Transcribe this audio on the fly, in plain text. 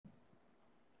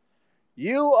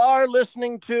You are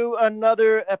listening to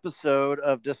another episode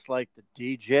of Dislike the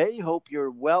DJ. Hope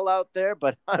you're well out there,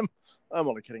 but I'm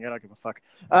only kidding. I don't give a fuck.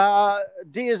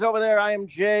 D is over there. I am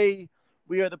Jay.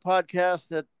 We are the podcast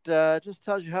that just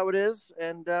tells you how it is,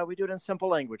 and we do it in simple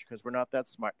language because we're not that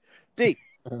smart. D,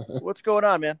 what's going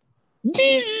on, man?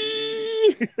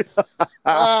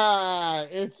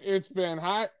 It's been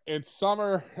hot. It's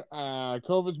summer.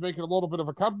 COVID's making a little bit of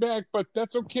a comeback, but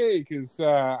that's okay because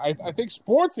I think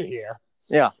sports are here.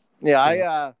 Yeah.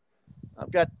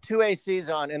 I've got two ACs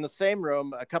on in the same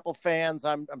room, a couple fans.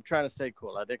 I'm trying to stay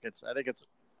cool. I think it's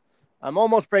I'm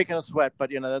almost breaking a sweat, but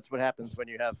that's what happens when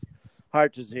you have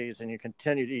heart disease and you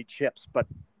continue to eat chips. But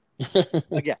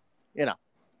again,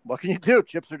 what can you do?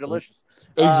 Chips are delicious.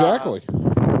 Exactly.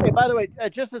 Hey, by the way,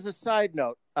 just as a side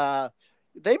note,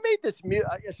 they made this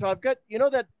so I've got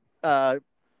that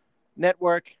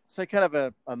network. It's like kind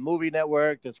of a movie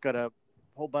network that's got a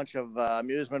whole bunch of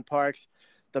amusement parks.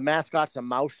 The mascot's a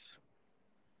mouse.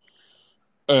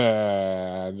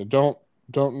 Don't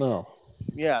know.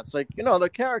 Yeah, it's like the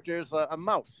character's a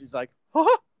mouse. He's like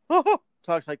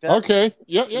talks like that. Okay.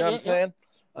 Yeah. You know what I'm saying?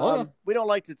 Yeah. We don't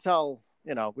like to tell.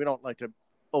 We don't like to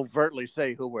overtly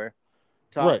say who we're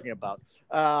talking about.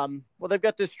 Well, they've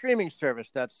got this streaming service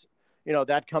that's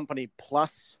that company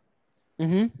Plus.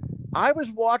 Mm-hmm. I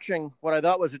was watching what I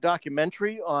thought was a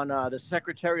documentary on the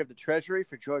Secretary of the Treasury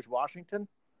for George Washington.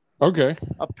 Okay.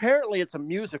 Apparently, it's a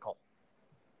musical,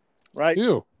 right?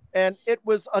 Ew. And it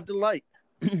was a delight.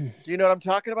 Do you know what I'm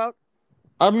talking about?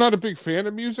 I'm not a big fan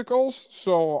of musicals,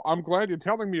 so I'm glad you're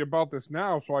telling me about this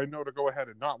now, so I know to go ahead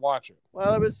and not watch it.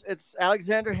 Well, it's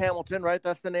Alexander Hamilton, right?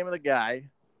 That's the name of the guy.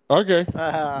 Okay.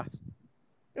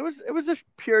 It was a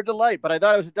pure delight, but I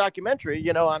thought it was a documentary.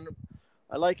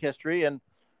 I like history, and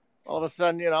all of a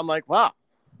sudden, I'm like, wow,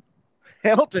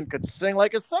 Hamilton could sing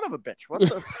like a son of a bitch. What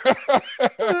the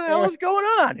hell is going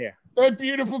on here? That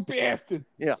beautiful bastard.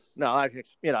 Yeah, no, I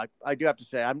do have to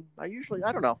say, I usually,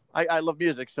 I don't know, I love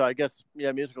music, so I guess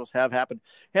musicals have happened.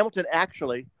 Hamilton,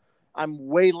 actually, I'm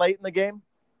way late in the game.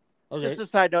 Okay. Just a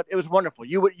side note, it was wonderful.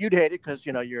 You'd hate it because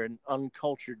you're an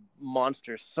uncultured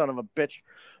monster son of a bitch,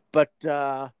 but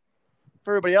for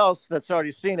everybody else that's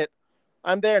already seen it,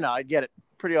 I'm there now. I get it.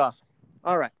 Pretty awesome.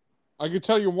 All right. I can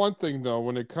tell you one thing though,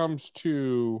 when it comes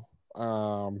to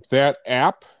that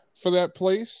app for that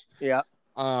place. Yeah.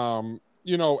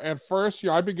 At first,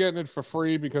 I've been getting it for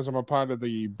free because I'm a part of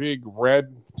the big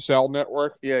Red Cell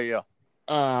network. Yeah.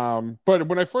 But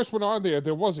when I first went on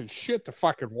there wasn't shit to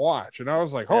fucking watch, and I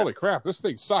was like, "Holy crap, this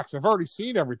thing sucks!" I've already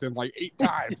seen everything like 8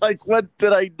 times. Like, what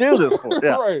did I do this for?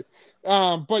 Yeah. Right.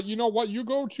 But you know what? You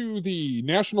go to the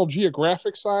National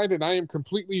Geographic side, and I am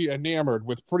completely enamored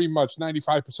with pretty much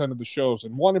 95% of the shows,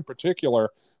 and one in particular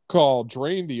called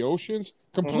 "Drain the Oceans."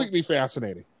 Completely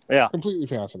fascinating. Yeah. Completely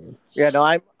fascinating. Yeah. No,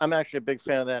 I'm actually a big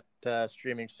fan of that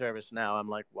streaming service now. I'm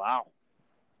like, wow.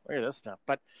 Look at this stuff.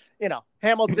 But,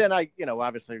 Hamilton,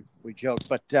 obviously we joke,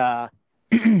 but I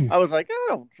was like,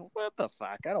 what the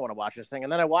fuck? I don't want to watch this thing.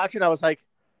 And then I watch it and I was like,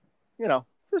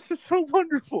 this is so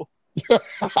wonderful.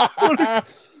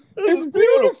 It's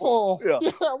beautiful. Yeah.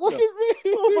 Look at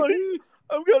me.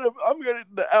 I'm gonna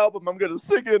the album. I'm gonna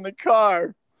sing it in the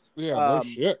car. Yeah, no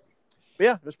shit. But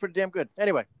yeah, it was pretty damn good.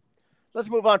 Anyway, let's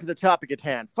move on to the topic at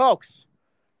hand, folks.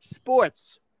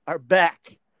 Sports are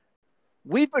back.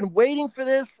 We've been waiting for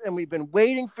this, and we've been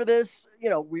waiting for this.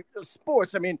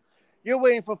 Sports. I mean, you're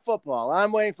waiting for football.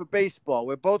 I'm waiting for baseball.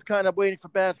 We're both kind of waiting for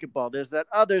basketball. There's that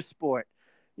other sport,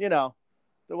 the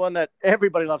one that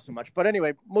everybody loves so much. But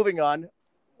anyway, moving on.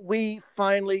 We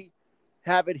finally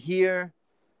have it here.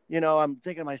 I'm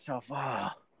thinking to myself,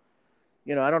 I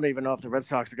don't even know if the Red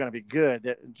Sox are going to be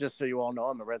good. Just so you all know,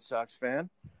 I'm a Red Sox fan.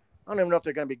 I don't even know if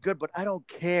they're going to be good, but I don't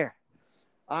care.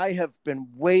 I have been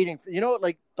waiting for,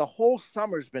 like the whole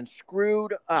summer's been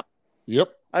screwed up. Yep.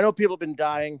 I know people have been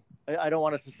dying. I don't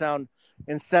want us to sound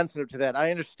insensitive to that.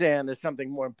 I understand there's something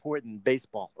more important than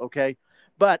baseball, okay?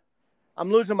 But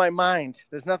I'm losing my mind.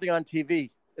 There's nothing on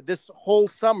TV. This whole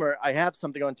summer, I have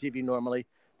something on TV normally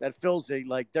that fills a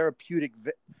therapeutic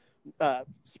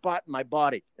spot in my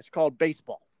body. It's called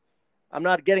baseball. I'm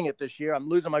not getting it this year. I'm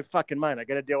losing my fucking mind. I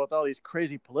got to deal with all these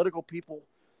crazy political people.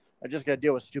 I just got to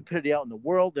deal with stupidity out in the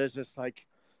world. There's this it's like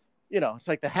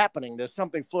The Happening. There's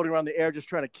something floating around the air just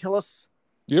trying to kill us.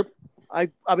 Yep.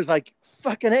 I was like,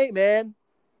 fucking hey, man.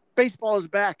 Baseball is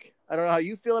back. I don't know how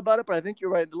you feel about it, but I think you're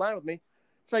right in line with me.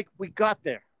 It's like we got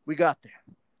there.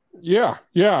 Yeah.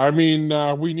 I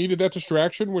mean, we needed that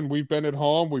distraction when we've been at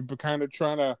home. We've been kind of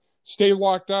trying to stay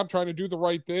locked up, trying to do the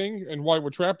right thing. And while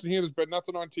we're trapped in here, there's been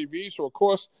nothing on TV. So, of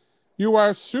course, you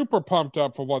are super pumped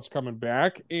up for what's coming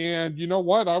back. And you know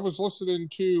what? I was listening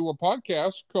to a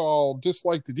podcast called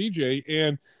Dislike the DJ,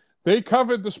 and they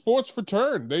covered the sports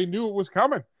return. They knew it was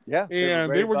coming. Yeah.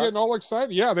 And they were getting all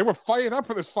excited. Yeah, they were fired up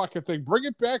for this fucking thing. Bring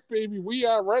it back, baby. We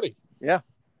are ready. Yeah.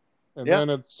 And then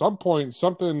at some point,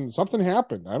 something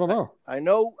happened. I don't know. I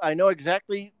know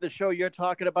exactly the show you're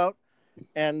talking about.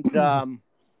 And, it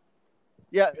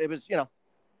was, it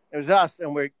was us,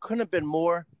 and we couldn't have been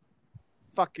more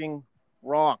fucking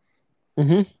wrong.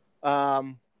 Mm-hmm.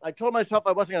 I told myself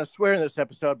I wasn't going to swear in this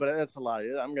episode, but that's a lot.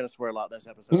 I'm going to swear a lot in this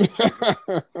episode.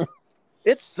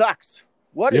 It sucks.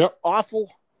 What an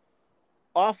awful.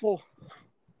 Can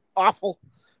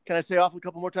I say awful a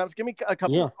couple more times? Give me a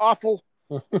couple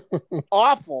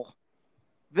awful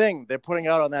thing they're putting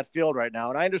out on that field right now.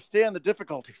 And I understand the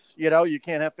difficulties. You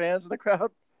can't have fans in the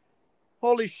crowd.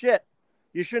 Holy shit.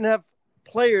 You shouldn't have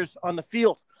players on the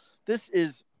field. This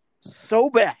is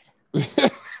so bad.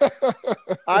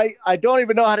 I don't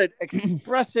even know how to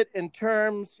express it in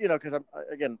terms, because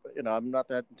I'm not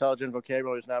that intelligent.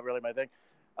 Vocabulary is not really my thing.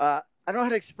 I don't know how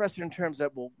to express it in terms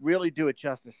that will really do it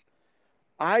justice.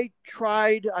 I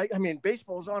tried. I mean,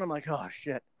 baseball's on. I'm like, oh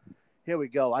shit, here we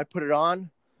go. I put it on,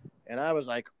 and I was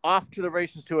like off to the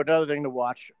races to another thing to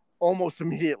watch almost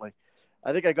immediately.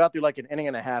 I think I got through like an inning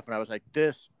and a half, and I was like,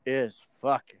 this is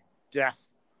fucking death.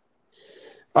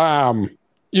 I'm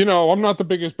not the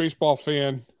biggest baseball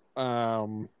fan,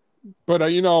 but I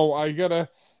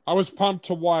was pumped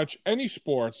to watch any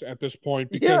sports at this point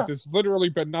because it's literally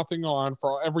been nothing on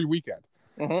for every weekend.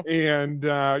 Mm-hmm. And,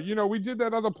 we did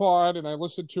that other pod and I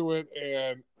listened to it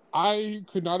and I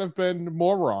could not have been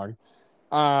more wrong.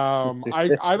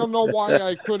 I don't know why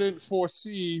I couldn't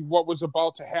foresee what was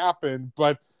about to happen,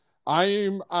 but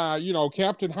I'm,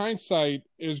 Captain Hindsight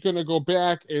is going to go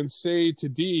back and say to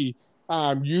D,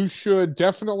 you should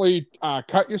definitely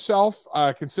cut yourself.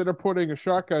 Consider putting a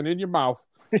shotgun in your mouth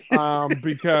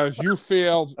because you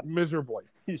failed miserably.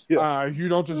 You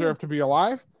don't deserve to be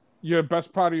alive. Your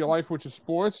best part of your life, which is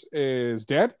sports, is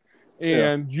dead.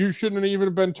 And you shouldn't have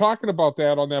even been talking about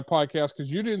that on that podcast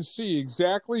because you didn't see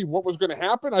exactly what was going to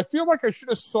happen. I feel like I should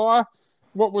have saw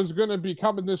what was going to be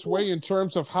coming this way in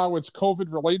terms of how it's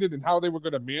COVID related and how they were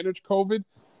going to manage COVID.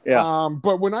 Yeah.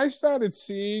 But when I started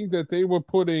seeing that they were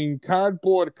putting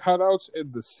cardboard cutouts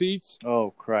in the seats,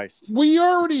 oh Christ, we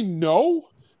already know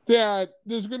that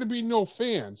there's going to be no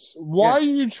fans. Why are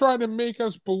you trying to make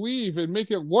us believe and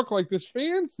make it look like there's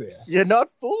fans there? You're not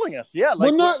fooling us. Yeah,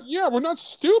 like we're not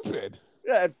stupid.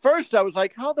 Yeah, at first I was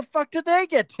like, how the fuck did they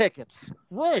get tickets?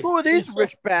 Right. Who are these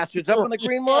rich bastards up in the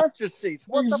Green Monster seats?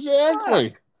 What the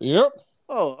fuck? Yep.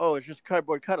 Oh, it's just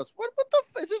cardboard cutouts. What the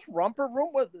is this romper room?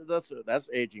 What that's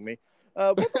aging me.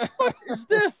 What the fuck is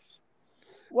this?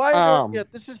 Why?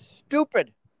 This is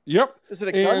stupid. Yep. Is it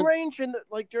a gun range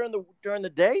during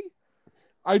the day?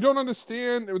 I don't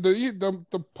understand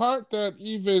the part that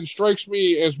even strikes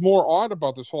me as more odd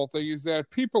about this whole thing is that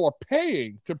people are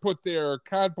paying to put their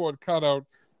cardboard cutout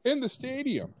in the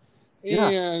stadium,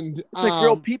 and it's like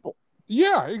real people.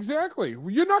 Yeah, exactly.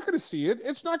 You're not going to see it.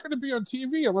 It's not going to be on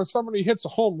TV unless somebody hits a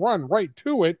home run right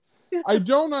to it. Yeah. I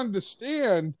don't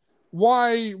understand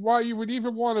why you would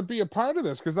even want to be a part of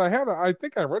this because I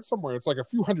think I read somewhere it's like a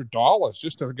few $100s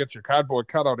just to get your cardboard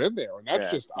cutout in there, and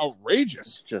that's just outrageous.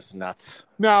 It's just nuts.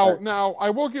 Now I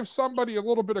will give somebody a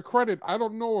little bit of credit. I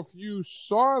don't know if you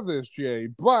saw this, Jay,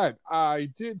 but I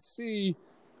did see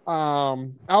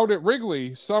out at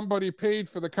Wrigley somebody paid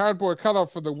for the cardboard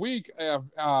cutout for the week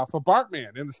for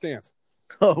Bartman in the stands.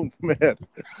 Oh man,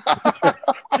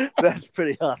 that's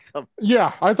pretty awesome.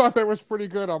 Yeah, I thought that was pretty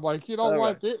good. I'm like, what?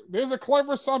 Right. There's a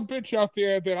clever son bitch out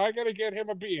there that I got to get him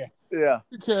a beer. Yeah,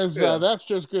 because that's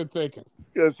just good thinking.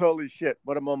 Because holy shit,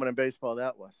 what a moment in baseball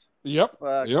that was. Yep.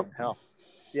 Hell.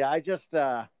 Yeah, I just,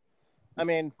 part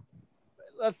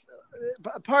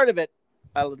of it,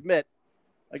 I'll admit,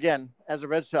 again, as a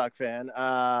Red Sox fan,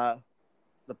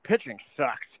 the pitching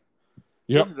sucks.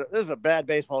 Yep. This is a bad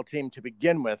baseball team to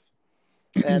begin with.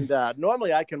 And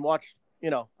normally I can watch,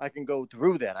 I can go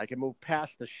through that. I can move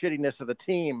past the shittiness of the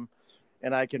team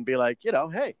and I can be like,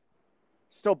 hey,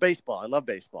 still baseball. I love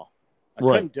baseball. I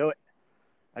couldn't do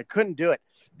it.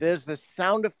 There's this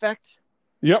sound effect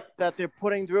that they're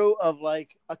putting through of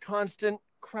like a constant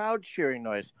crowd cheering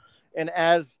noise. And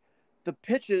as the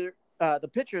pitcher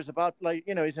is about, like,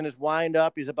 he's in his wind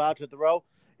up, he's about to throw,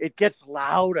 it gets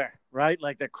louder, right?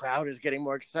 Like the crowd is getting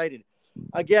more excited.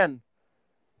 Again,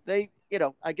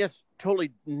 I guess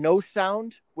totally no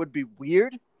sound would be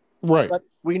weird. Right. But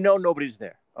we know nobody's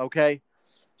there, okay?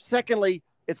 Secondly,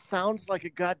 it sounds like a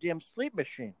goddamn sleep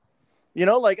machine.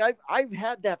 Like I've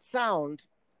had that sound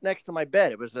next to my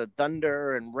bed. It was a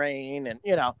thunder and rain and,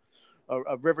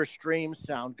 a river stream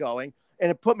sound going, and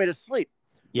it put me to sleep.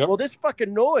 Yep. Well, this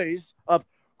fucking noise of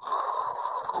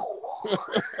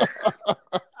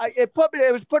it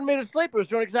was putting me to sleep. It was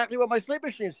doing exactly what my sleep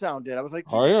machine sound did. I was like,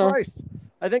 Jesus Christ,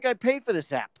 I think I paid for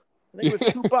this app. I think it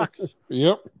was $2.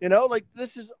 Yep.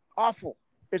 This is awful.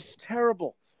 It's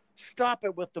terrible. Stop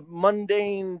it with the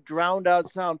mundane, drowned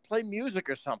out sound. Play music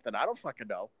or something. I don't fucking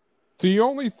know. The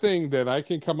only thing that I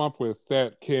can come up with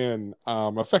that can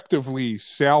effectively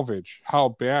salvage how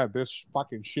bad this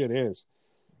fucking shit is,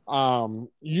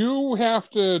 you have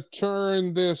to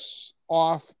turn this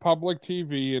off public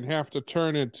TV and have to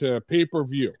turn it to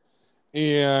pay-per-view.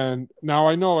 And now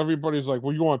I know everybody's like,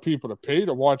 well, you want people to pay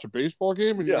to watch a baseball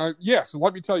game? And yes,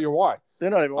 let me tell you why. They're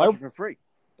not even watching for free.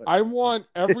 But... I want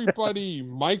everybody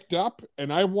mic'd up,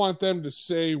 and I want them to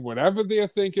say whatever they're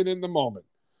thinking in the moment.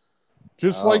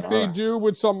 Just like they do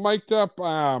with some mic'd up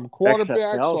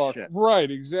quarterbacks. Right,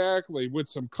 exactly. With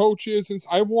some coaches. And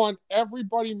I want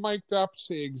everybody mic'd up,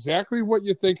 say exactly what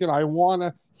you're thinking. I want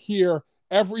to hear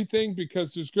everything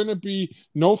because there's going to be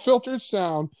no filtered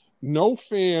sound, no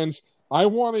fans. I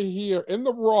want to hear in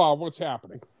the raw what's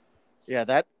happening.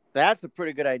 Yeah, that's a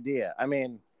pretty good idea. I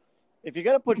mean, if you're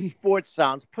going to put sports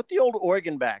sounds, put the old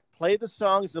organ back. Play the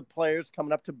songs of players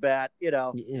coming up to bat,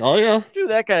 Oh, yeah. Do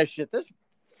that kind of shit. This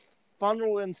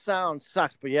funneling sound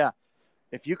sucks, but yeah,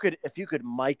 if you could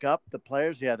mic up the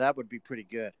players, that would be pretty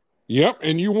good. Yep,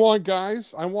 and you want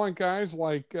guys, I want guys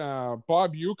like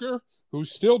Bob Uecker,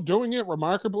 who's still doing it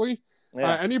remarkably.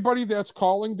 Yeah. Anybody that's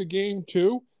calling the game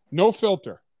too, no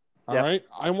filter. All right.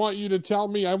 I want you to tell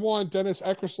me. I want Dennis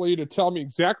Eckersley to tell me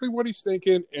exactly what he's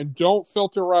thinking, and don't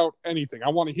filter out anything. I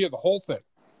want to hear the whole thing.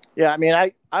 Yeah, I mean,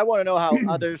 I want to know how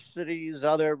other cities,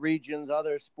 other regions,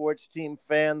 other sports team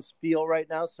fans feel right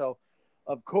now. So,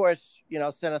 of course,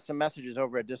 send us some messages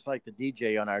over at Dislike the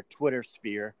DJ on our Twitter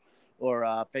sphere or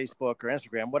Facebook or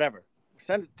Instagram, whatever.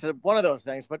 Send it to one of those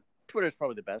things, but Twitter's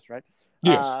probably the best, right?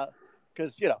 Yes.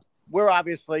 Because, we're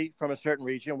obviously from a certain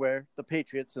region where the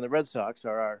Patriots and the Red Sox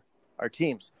are our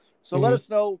teams. So let us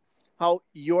know how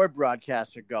your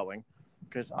broadcasts are going,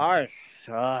 because ours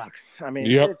sucks. I mean,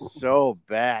 it's so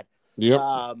bad. Yep.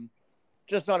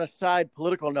 Just on a side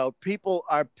political note, people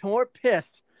are more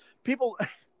pissed.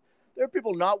 There are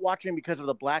people not watching because of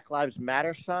the Black Lives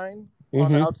Matter sign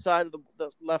on the outside of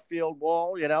the left field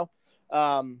wall,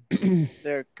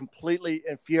 They're completely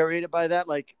infuriated by that.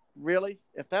 Like, really?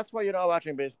 If that's why you're not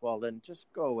watching baseball, then just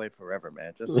go away forever,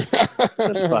 man. Just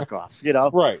fuck off,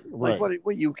 Right. Like, what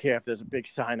do you care if there's a big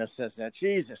sign that says that?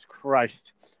 Jesus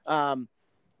Christ.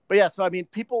 But yeah, so I mean,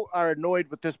 people are annoyed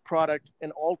with this product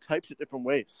in all types of different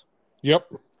ways. Yep.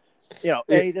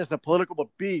 A, there's the political, but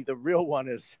B, the real one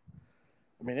is,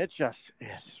 I mean, it just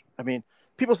is. I mean,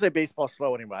 people say baseball's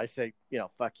slow anymore. I say,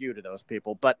 fuck you to those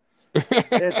people. But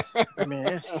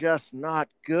it's just not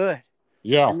good.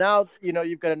 Yeah. And now,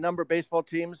 you've got a number of baseball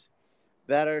teams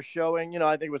that are showing,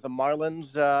 I think it was the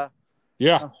Marlins. A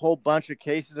whole bunch of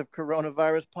cases of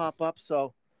coronavirus pop up.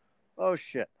 So, oh,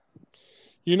 shit.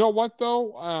 You know what,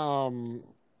 though?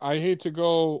 I hate to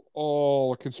go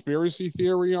all conspiracy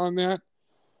theory on that,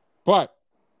 but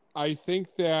I think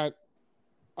that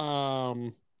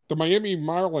the Miami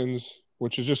Marlins,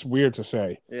 which is just weird to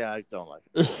say. Yeah, I don't like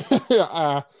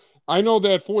it. I know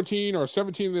that 14 or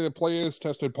 17 of the players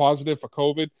tested positive for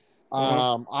COVID.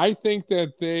 I think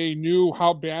that they knew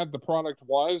how bad the product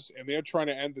was, and they're trying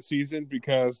to end the season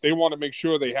because they want to make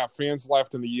sure they have fans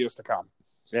left in the years to come.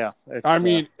 Yeah.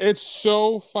 It's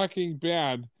so fucking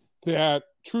bad that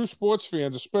true sports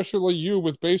fans, especially you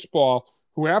with baseball,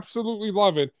 who absolutely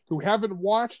love it, who haven't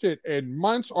watched it in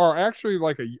months or actually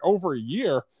like over a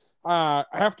year,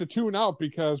 have to tune out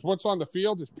because what's on the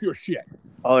field is pure shit.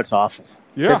 Oh, it's awful.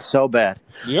 Yeah. It's so bad.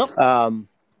 Yep.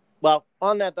 Well,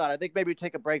 on that thought, I think maybe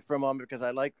take a break for a moment because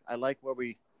I like where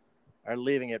we are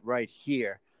leaving it right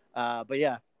here. But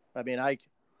yeah, I mean, I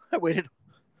waited.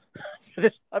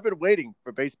 I've been waiting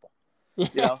for baseball.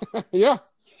 Yeah.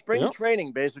 Spring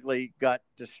training basically got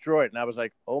destroyed, and I was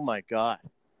like, "Oh my god."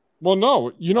 Well,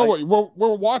 no, you know what?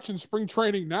 We're watching spring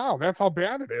training now. That's how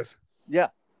bad it is. Yeah,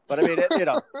 but I mean,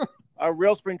 our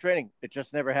real spring training, it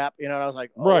just never happened. And I was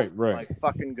like, "Oh right. my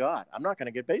fucking god, I'm not going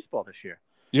to get baseball this year."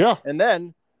 Yeah. And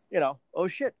then, oh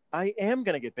shit, I am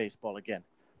going to get baseball again.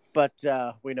 But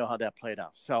we know how that played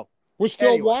out. So we're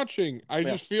still watching. I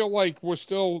just feel like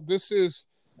this is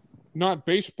not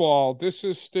baseball. This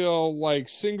is still like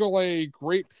single A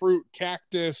grapefruit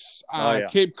cactus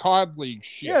Cape Cod League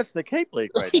shit. Yeah, it's the Cape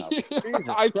League right now.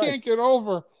 I can't get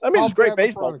over. I mean, it's great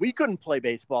baseball. We couldn't play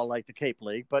baseball like the Cape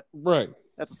League, but right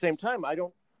at the same time, I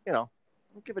don't.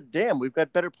 don't give a damn. We've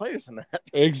got better players than that.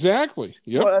 Exactly.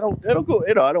 Yep. Well, I don't go.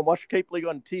 I don't watch Cape League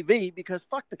on TV because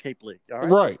fuck the Cape League. All right.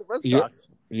 Right. Fuck the Red Yep. Sox.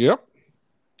 Yep.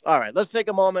 All right. Let's take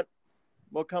a moment.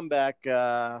 We'll come back.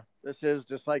 This is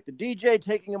just like the DJ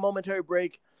taking a momentary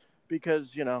break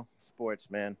because sports,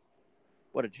 man.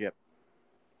 What a jip.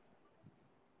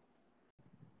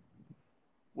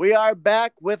 We are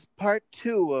back with part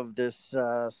 2 of this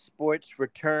sports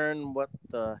return. What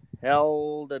the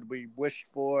hell did we wish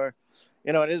for?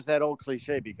 It is that old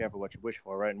cliche, be careful what you wish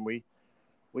for, right? And we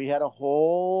had a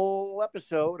whole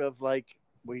episode of like,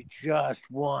 we just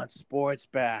want sports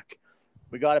back.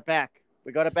 We got it back.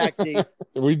 We got it back, D.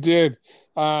 We did.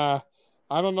 I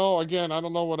don't know. Again, I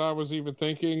don't know what I was even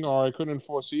thinking, or I couldn't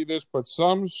foresee this, but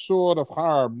some sort of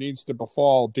harm needs to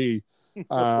befall D.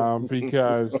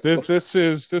 Because this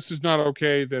is not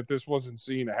okay that this wasn't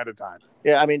seen ahead of time.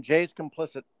 Yeah, I mean, Jay's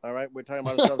complicit. All right, we're talking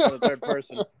about ourselves in the third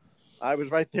person. I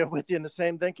was right there with you in the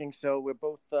same thinking, so we're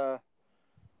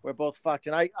both fucked.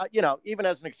 And I even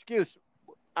as an excuse,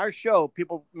 our show,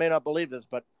 people may not believe this,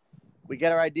 but we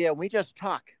get our idea and we just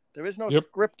talk. There is no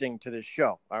scripting to this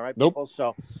show. All right, nope. People.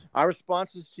 So our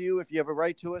responses to you, if you ever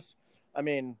write to us, I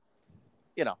mean,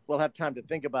 we'll have time to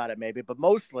think about it maybe, but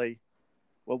mostly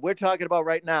what we're talking about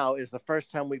right now is the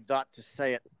first time we've got to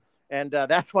say it. And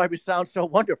that's why we sound so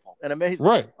wonderful and amazing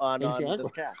on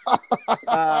this cast.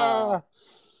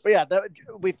 But yeah,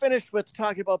 we finished with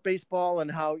talking about baseball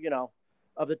and how,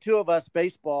 of the two of us,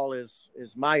 baseball is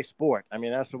my sport. I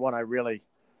mean, that's the one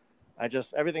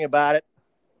everything about it,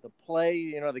 the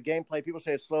play, the gameplay, people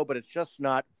say it's slow, but it's just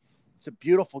not. It's a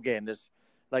beautiful game. There's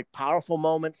like powerful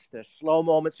moments. There's slow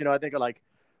moments. I think of like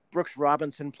Brooks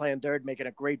Robinson playing third, making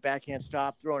a great backhand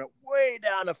stop, throwing it way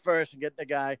down to first and getting the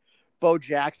guy. Bo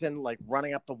Jackson, like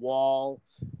running up the wall.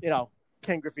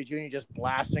 Ken Griffey Jr. just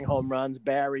blasting home runs.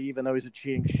 Barry, even though he's a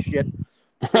cheating shit,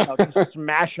 just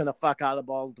smashing the fuck out of the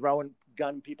ball,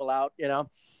 gunning people out.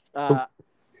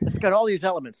 It's got all these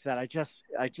elements that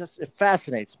it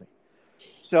fascinates me.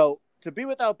 So to be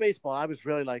without baseball, I was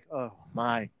really like, oh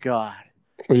my God.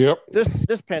 Yep.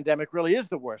 This pandemic really is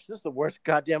the worst. This is the worst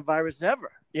goddamn virus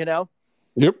ever,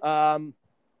 Yep. And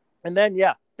then,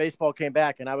 baseball came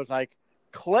back and I was like,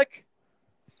 click,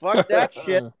 fuck that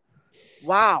shit.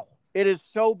 Wow. It is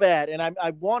so bad. And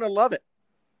I want to love it.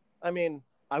 I mean,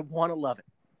 I want to love it.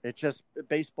 It's just,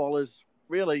 baseball is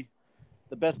really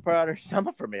the best part of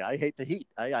summer for me. I hate the heat.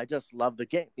 I just love the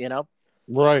game,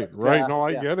 Right. No,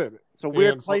 I get it. It's a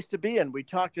weird place to be in. We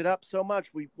talked it up so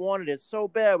much. We wanted it so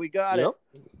bad. We got it.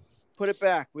 Put it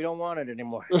back. We don't want it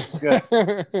anymore. Good.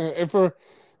 And for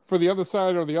the other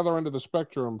side or the other end of the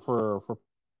spectrum, for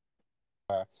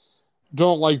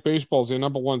don't like baseball as their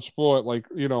number one sport, like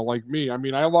me. I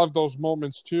mean, I love those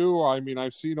moments too. I mean,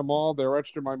 I've seen them all. They're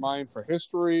etched in my mind for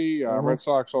history. Red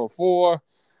Sox 04.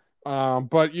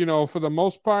 But for the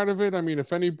most part of it, I mean,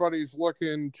 if anybody's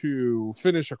looking to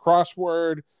finish a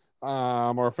crossword,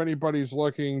 or if anybody's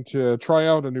looking to try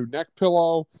out a new neck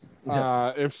pillow,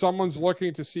 if someone's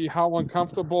looking to see how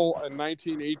uncomfortable a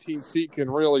 1918 seat can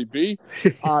really be,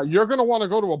 you're going to want to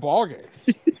go to a ball game,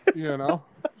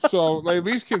 So at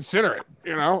least consider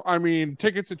it, I mean,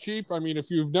 tickets are cheap. I mean, if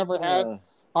you've never had,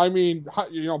 I mean,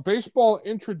 baseball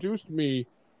introduced me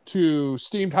to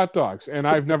steamed hot dogs, and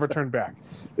I've never turned back.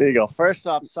 There you go. First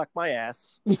off, suck my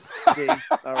ass. All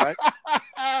right.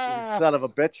 You son of a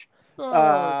bitch.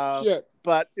 Shit.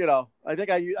 But, I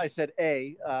think I said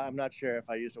A. I'm not sure if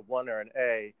I used a 1 or an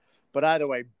A. But either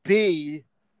way, B,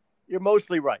 you're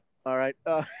mostly right. All right.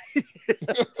 The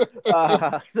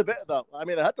hot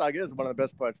dog is one of the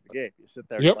best parts of the game. You sit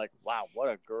there and you're like, wow, what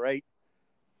a great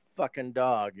fucking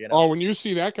dog. Oh, when you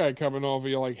see that guy coming over,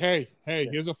 you're like, hey,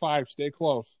 here's a 5. Stay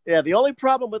close. Yeah, the only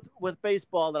problem with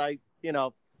baseball that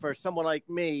for someone like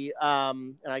me,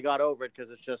 and I got over it because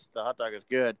it's just the hot dog is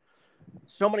good.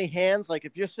 So many hands. Like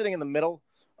if you're sitting in the middle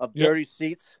of dirty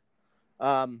seats,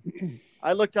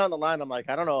 I look down the line. I'm like,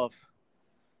 I don't know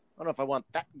if I want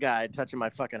that guy touching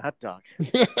my fucking hot dog.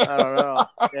 I don't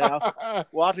know.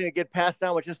 Watching it get passed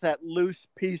down with just that loose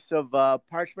piece of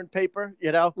parchment paper,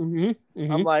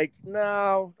 I'm like,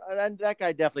 no, that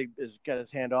guy definitely has got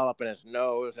his hand all up in his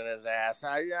nose and his ass.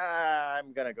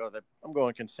 I'm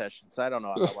going concessions. I don't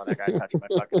know if I want that guy touching my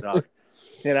fucking dog.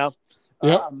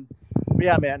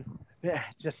 Yeah, man. Yeah,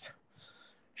 just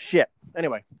shit.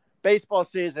 Anyway, baseball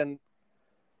season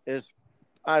is,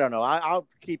 I don't know. I'll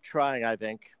keep trying, I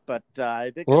think. But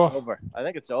I think it's over. I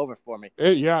think it's over for me.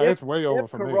 It's way over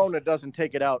for me. If Corona doesn't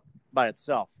take it out by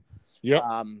itself. Yep.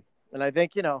 And I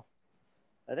think, I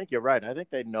think you're right. I think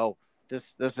they know this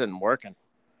isn't working.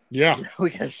 Yeah. We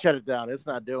got to shut it down. It's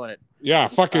not doing it. Yeah,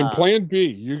 fucking plan B.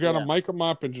 You got to yeah. mic them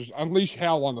up and just unleash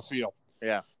hell on the field.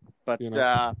 Yeah. But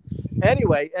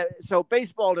anyway, so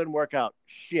baseball didn't work out.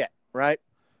 Shit, right?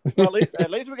 Well,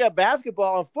 at least we got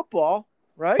basketball and football,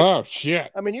 right? Oh,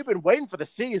 shit. I mean, you've been waiting for the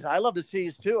C's. I love the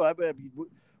C's, too.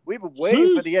 We've been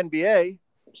waiting for the NBA.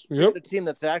 Yep. The team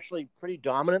that's actually pretty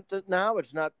dominant now.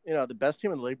 It's not, the best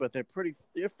team in the league, but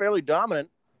they're fairly dominant.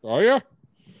 Oh, yeah?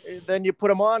 Then you put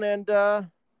them on, and how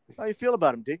you feel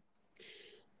about them, D?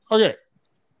 Okay.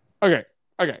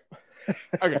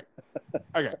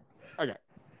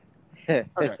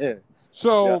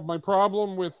 So my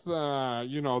problem with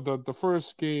the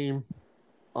first game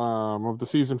of the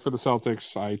season for the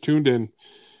Celtics, I tuned in,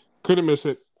 couldn't miss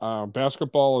it.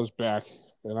 Basketball is back,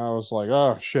 and I was like,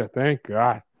 oh shit, thank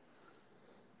God.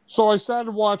 So I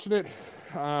started watching it.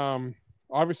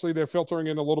 Obviously, they're filtering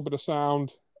in a little bit of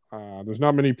sound. There's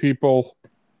not many people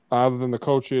other than the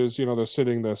coaches. They're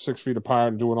sitting 6 feet apart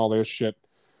and doing all this shit.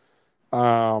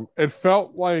 It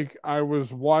felt like I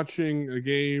was watching a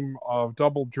game of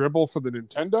Double Dribble for the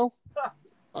Nintendo,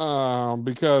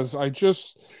 because I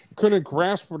just couldn't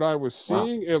grasp what I was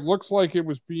seeing. Wow. It looks like it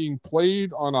was being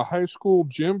played on a high school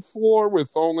gym floor with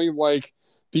only like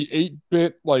the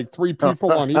 8-bit, like 3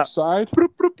 people on each side.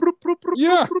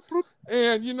 Yeah.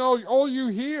 And, all you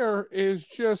hear is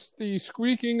just the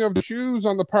squeaking of shoes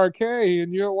on the parquet.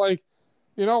 And you're like,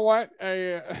 you know what?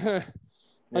 I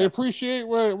appreciate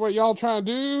what y'all trying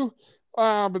to do,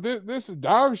 but this is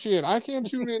dog shit. I can't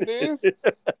tune in this.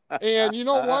 And you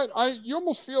know what? You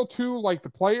almost feel too like the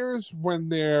players when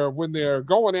they're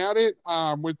going at it.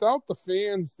 Without the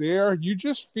fans there, you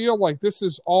just feel like this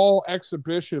is all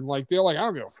exhibition. Like they're like, I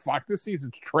don't give a fuck. This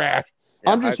season's trash.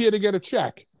 Yeah, I'm just here to get a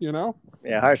check. Yeah,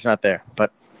 Hart's not there,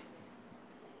 but.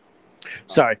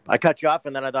 Sorry, I cut you off,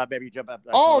 and then I thought maybe you jump up.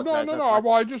 Oh no!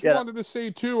 Well, I just wanted to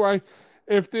say too.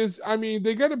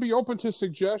 They got to be open to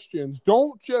suggestions.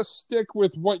 Don't just stick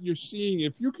with what you're seeing.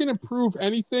 If you can improve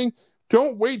anything,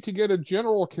 don't wait to get a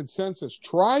general consensus.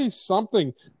 Try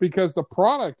something, because the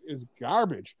product is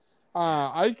garbage.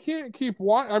 I can't keep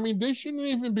watching. They shouldn't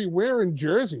even be wearing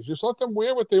jerseys. Just let them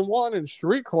wear what they want in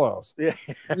street clothes. Yeah.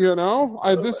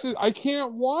 I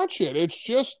can't watch it. It's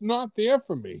just not there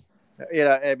for me.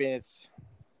 It's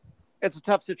a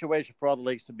tough situation for all the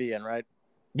leagues to be in, right?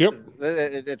 Yep.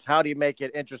 It's how do you make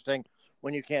it interesting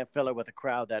when you can't fill it with a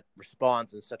crowd that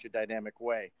responds in such a dynamic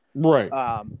way? Right.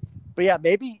 But yeah,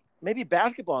 maybe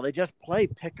basketball, they just play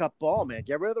pickup ball, man.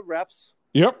 Get rid of the refs.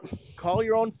 Yep. Call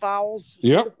your own fouls.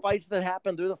 Yep. The fights that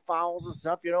happen, do the fouls and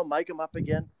stuff, mic them up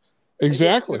again.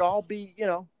 Exactly. Maybe it should all be,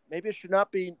 maybe it should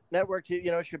not be network TV,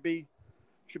 it should be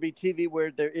TV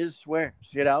where there is swears,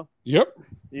 Yep.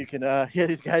 You can hear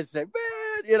these guys say,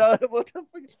 man, what the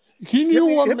fuck? Can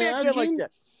you imagine? Like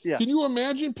that. Yeah. Can you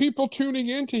imagine people tuning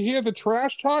in to hear the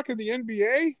trash talk in the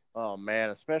NBA? Oh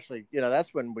man, especially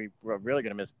that's when we were really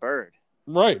gonna miss Bird.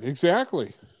 Right,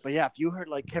 exactly. But yeah, if you heard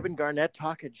like Kevin Garnett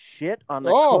talking shit on the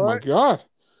court, my God.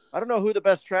 I don't know who the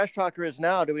best trash talker is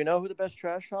now. Do we know who the best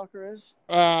trash talker is?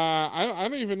 I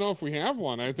don't even know if we have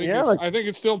one. I think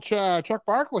it's still Chuck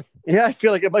Barkley. Yeah, I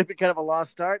feel like it might be kind of a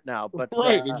lost start now. But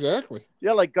right, exactly.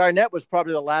 Yeah, like Garnett was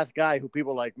probably the last guy who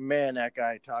people like, man, that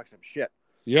guy talks some shit.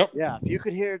 Yep. Yeah, if you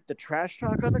could hear the trash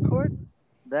talk on the court,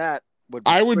 that would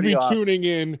be I would be awesome. Tuning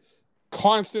in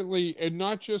constantly, and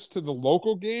not just to the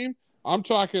local game. I'm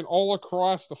talking all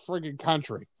across the friggin'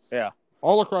 country. Yeah.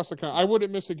 All across the country. I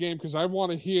wouldn't miss a game because I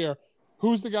want to hear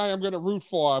who's the guy I'm going to root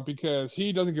for, because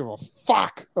he doesn't give a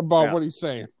fuck about what he's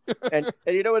saying. and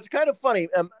it's kind of funny.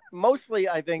 Mostly,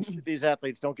 I think these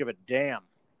athletes don't give a damn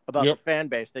about the fan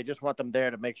base. They just want them there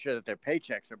to make sure that their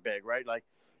paychecks are big, right? Like,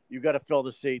 you got to fill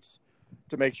the seats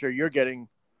to make sure you're getting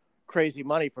crazy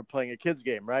money for playing a kid's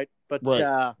game, right? But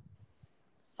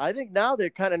I think now they're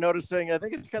kind of noticing, I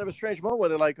think it's kind of a strange moment where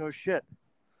they're like, oh, shit,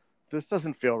 this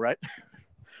doesn't feel right.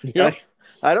 Yep.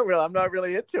 I'm not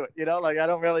really into it, I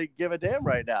don't really give a damn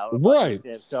right now. Right.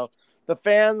 So the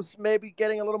fans may be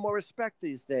getting a little more respect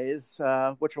these days,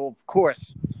 which will, of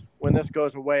course, when this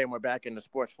goes away and we're back into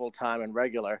sports full time and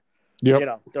regular, they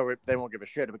won't give a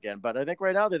shit again. But I think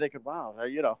right now they're thinking, wow,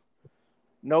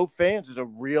 no fans is a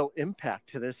real impact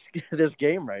to this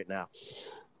game right now.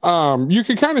 You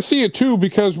can kind of see it too,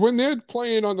 because when they're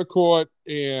playing on the court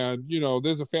and,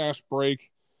 there's a fast break,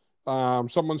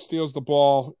 someone steals the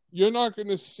ball, you're not going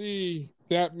to see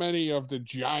that many of the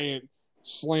giant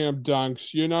slam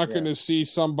dunks. You're not going to see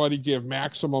somebody give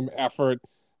maximum effort,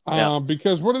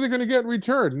 because what are they going to get in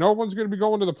return? No one's going to be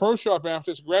going to the pro shop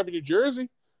after this grabbing your jersey.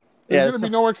 There's going to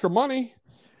be no extra money.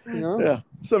 Yeah,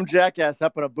 some jackass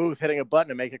up in a booth hitting a button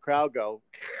to make a crowd go.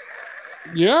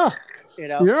 Yeah. You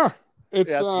know? Yeah. It's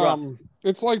Yeah, rough.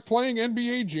 it's like playing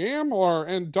NBA Jam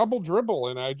and Double Dribble,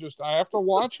 and after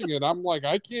watching it, I'm like,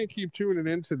 I can't keep tuning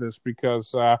into this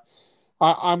because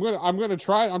I'm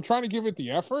trying to give it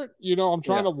the effort. I'm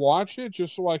trying to watch it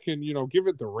just so I can give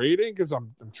it the rating because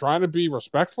I'm trying to be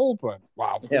respectful. But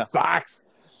wow, this sucks.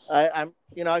 I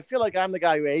feel like I'm the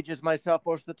guy who ages myself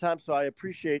most of the time, so I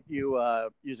appreciate you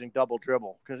using Double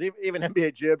Dribble because even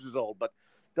NBA Jibs is old, but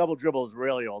Double Dribble is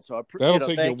really old. So that'll take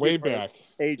you thank way you for back.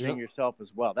 Aging yourself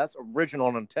as well. That's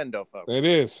original Nintendo, folks. It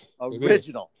is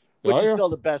original, which is still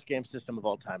the best game system of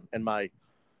all time, in my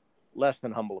less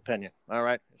than humble opinion. All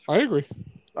right, I agree.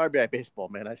 RBI baseball,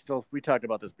 man. We talked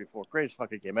about this before. Greatest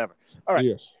fucking game ever. All right,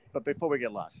 yes. But before we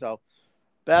get lost, so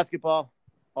basketball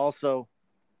also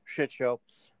shit show.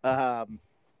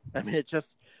 It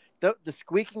just the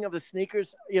squeaking of the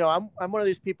sneakers. I'm one of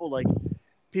these people like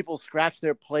people scratch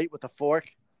their plate with a fork.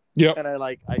 Yep. And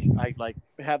I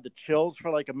have the chills for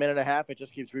like a minute and a half. It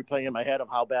just keeps replaying in my head of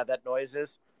how bad that noise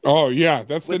is. Oh yeah,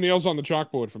 that's the nails on the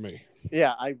chalkboard for me.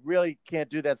 Yeah, I really can't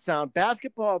do that sound.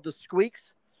 Basketball, the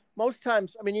squeaks. Most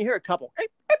times, you hear a couple, and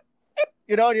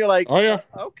you're like, oh yeah,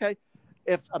 okay.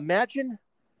 Imagine,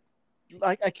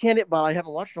 I can't. Well, I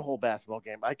haven't watched a whole basketball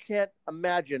game. I can't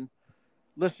imagine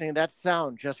listening to that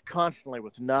sound just constantly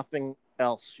with nothing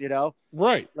else.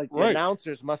 Right. Like the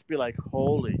announcers must be like,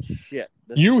 holy shit.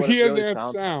 You hear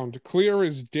that sound clear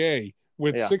as day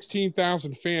with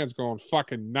 16,000 fans going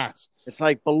fucking nuts. It's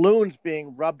like balloons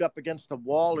being rubbed up against the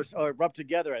wall or rubbed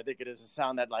together. I think it is a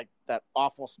sound that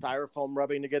awful styrofoam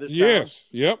rubbing together sound. Yes.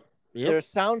 Yep. There are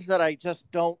sounds that I just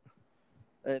don't.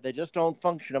 They just don't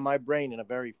function in my brain in a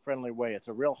very friendly way. It's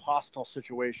a real hostile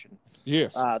situation.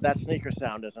 Yes. That sneaker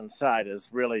sound is inside is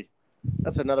really.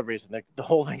 That's another reason that the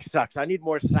whole thing sucks. I need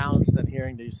more sounds than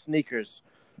hearing these sneakers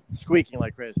squeaking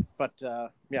like crazy. But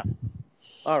yeah.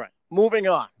 All right. Moving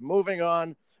on.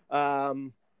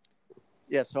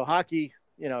 So hockey,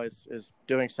 is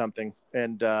doing something,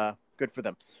 and good for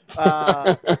them.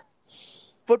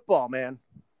 Football, man.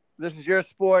 This is your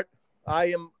sport.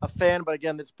 I am a fan, but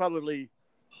again, it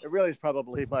really is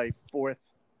probably my fourth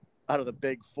out of the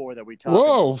big four that we talked about.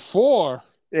 Whoa, 4.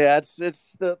 Yeah, it's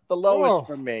the lowest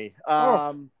for me.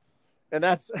 And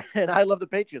I love the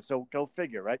Patriots, so go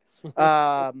figure, right?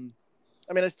 I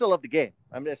still love the game.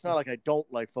 It's not like I don't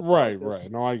like football.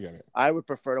 Right. No, I get it. I would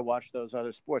prefer to watch those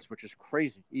other sports, which is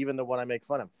crazy. Even the one I make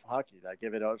fun of, hockey, I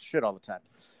give it shit all the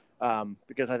time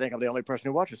because I think I'm the only person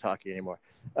who watches hockey anymore.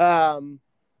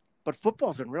 But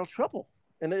football's in real trouble,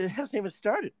 and it hasn't even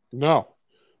started. No,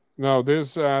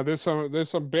 there's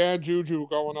some bad juju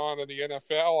going on in the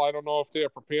NFL. I don't know if they're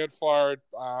prepared for it.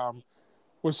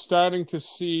 We're starting to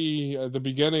see the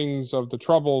beginnings of the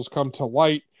troubles come to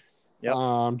light.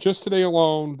 Yep. Just today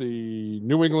alone, the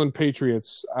New England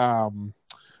Patriots.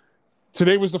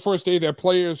 Today was the first day that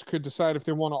players could decide if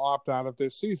they want to opt out of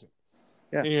this season.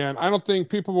 Yeah. And I don't think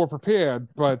people were prepared,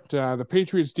 but the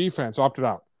Patriots defense opted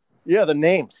out. Yeah, the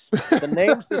names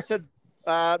that said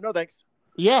no thanks.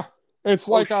 Yeah, it's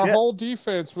like our whole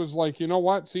defense was like, you know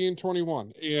what, see you in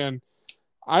 21. And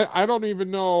I don't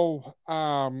even know.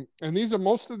 And these are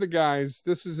most of the guys.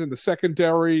 This is in the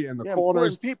secondary and the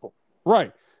corners. People.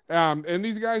 Right. And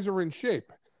these guys are in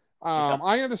shape.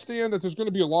 I understand that there's going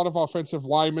to be a lot of offensive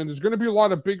linemen. There's going to be a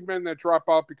lot of big men that drop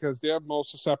out because they're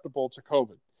most susceptible to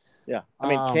COVID. Yeah.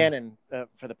 Cannon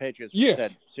for the Patriots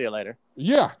said, see you later.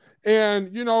 Yeah.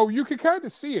 And, you can kind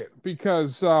of see it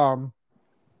because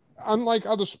unlike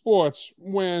other sports,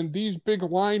 when these big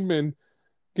linemen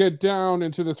get down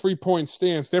into the 3-point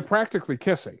stance, they're practically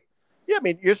kissing. Yeah,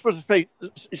 you're supposed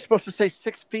to say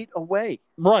 6 feet away.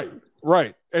 Right.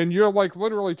 And you're like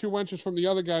literally 2 inches from the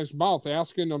other guy's mouth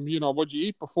asking them, what'd you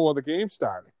eat before the game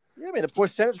started? Yeah, the poor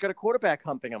center's got a quarterback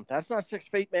humping him. That's not 6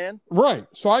 feet, man. Right.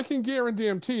 So I can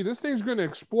guarantee this thing's going to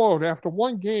explode after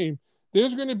one game.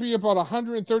 There's going to be about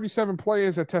 137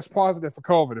 players that test positive for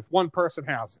COVID if one person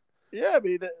has it. Yeah,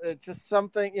 it's just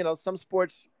something, some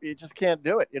sports, you just can't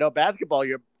do it. Basketball,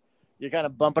 you're kind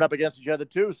of bumping up against each other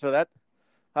too. So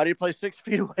how do you play 6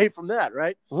 feet away from that,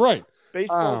 right? Right.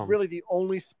 Baseball is really the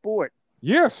only sport.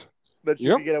 Yes. That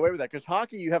you can get away with that. Because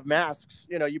hockey, you have masks.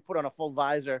 You put on a full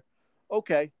visor.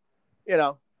 Okay.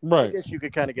 Right. I guess you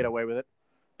could kind of get away with it.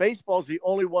 Baseball's the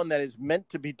only one that is meant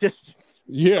to be distanced.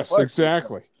 Yes,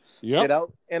 exactly. Yep.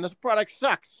 And this product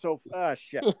sucks. So,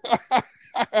 shit.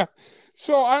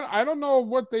 So I don't know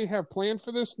what they have planned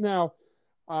for this now.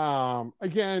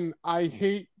 Again, I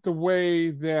hate the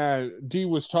way that D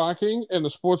was talking in the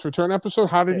Sports Return episode.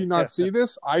 How did he not see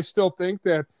this? I still think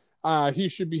that he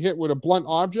should be hit with a blunt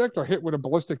object or hit with a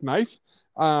ballistic knife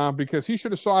because he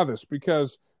should have saw this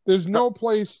because there's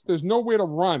nowhere to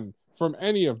run from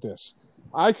any of this.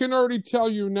 I can already tell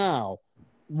you now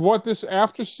what this,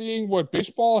 after seeing what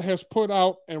baseball has put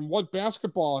out and what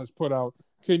basketball has put out,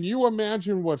 can you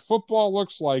imagine what football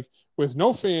looks like with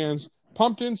no fans,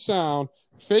 pumped in sound,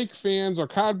 fake fans or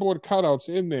cardboard cutouts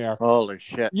in there? Holy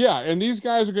shit. Yeah, and these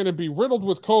guys are going to be riddled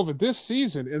with COVID. This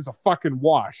season is a fucking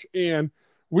wash. And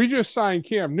we just signed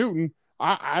Cam Newton.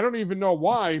 I don't even know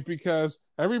why, because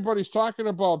everybody's talking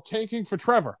about tanking for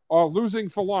Trevor or losing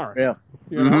for Lawrence. Yeah.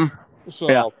 You know?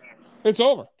 So it's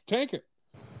over. Tank it.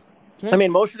 I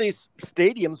mean, most of these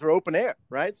stadiums are open air,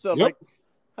 right? So, like,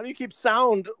 how do you keep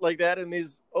sound like that in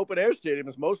these open air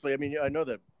stadiums mostly? I mean, I know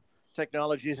that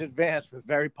technology is advanced with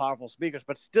very powerful speakers,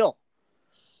 but still,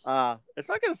 it's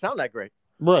not going to sound that great.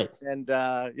 Right. And,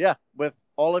 with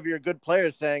all of your good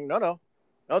players saying, no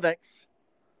thanks.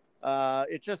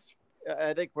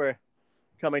 I think we're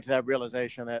coming to that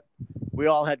realization that we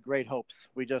all had great hopes.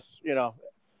 We just, no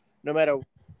matter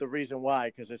the reason why,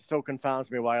 because it so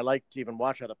confounds me why I like to even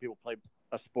watch other people play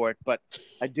a sport, but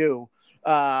I do.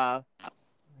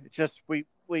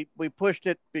 We pushed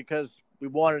it because we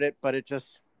wanted it, but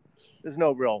there's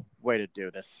no real way to do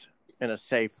this in a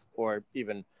safe or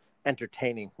even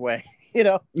entertaining way,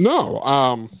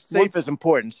 No. Safe is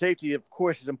important. Safety, of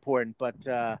course, is important, but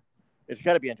it's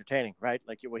got to be entertaining, right?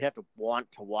 Like, we have to want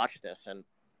to watch this, and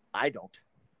I don't.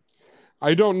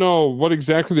 I don't know what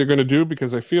exactly they're going to do,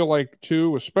 because I feel like,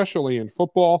 too, especially in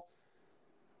football,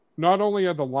 not only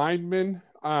are the linemen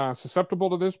susceptible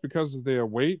to this because of their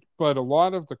weight, but a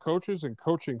lot of the coaches and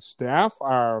coaching staff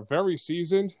are very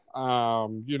seasoned. A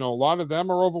lot of them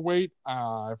are overweight.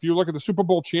 If you look at the Super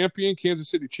Bowl champion, Kansas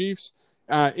City Chiefs,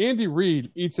 Andy Reid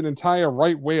eats an entire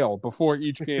right whale before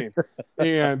each game.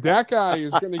 And that guy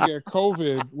is going to get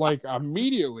COVID like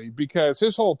immediately, because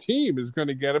his whole team is going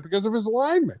to get it because of his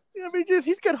alignment. I mean,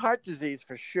 he's got heart disease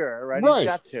for sure, right? He's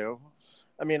got to.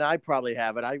 I mean, I probably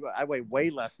have it. I weigh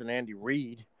way less than Andy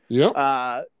Reid. Yep.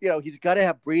 He's got to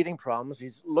have breathing problems.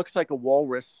 He looks like a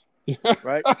walrus,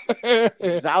 right?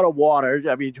 He's out of water.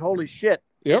 I mean, holy shit.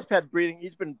 Yep.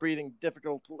 He's been breathing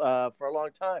difficult for a long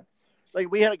time. Like,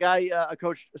 we had a guy, a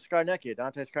coach,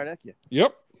 Dante Scarnecchia.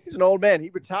 Yep. He's an old man. He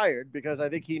retired because I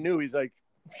think he knew, he's like,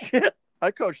 shit,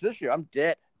 I coached this year. I'm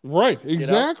dead. Right.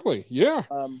 Exactly. Yeah.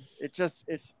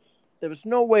 There was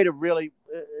no way to really,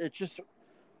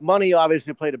 money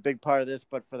obviously played a big part of this,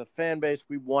 but for the fan base,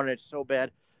 we wanted it so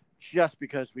bad just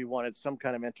because we wanted some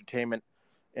kind of entertainment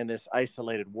in this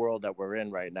isolated world that we're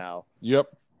in right now. Yep.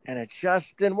 And it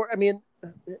just didn't work. I mean,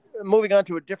 moving on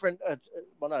to a different,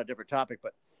 not a different topic,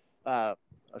 but a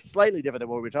slightly different than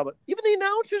what we were talking about. Even the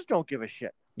announcers don't give a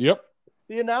shit. Yep.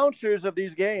 The announcers of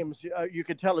these games, you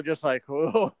could tell, are just like,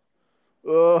 oh,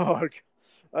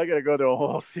 I got to go through a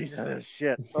whole season of this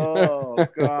shit. Oh,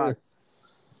 God.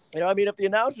 I mean, if the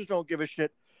announcers don't give a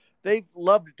shit, they've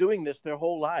loved doing this their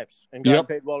whole lives and got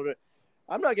paid well to do it.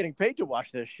 I'm not getting paid to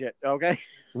watch this shit, okay?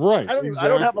 Right. I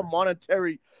don't have a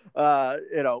monetary,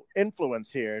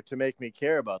 influence here to make me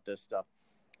care about this stuff.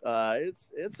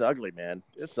 It's ugly, man.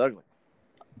 It's ugly.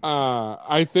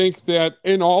 I think that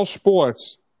in all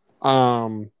sports,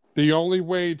 the only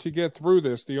way to get through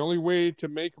this, the only way to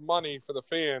make money for the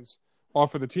fans or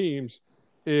for the teams,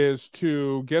 is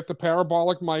to get the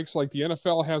parabolic mics, like the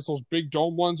NFL has those big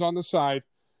dome ones on the side,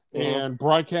 and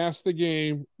broadcast the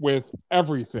game with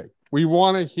everything. We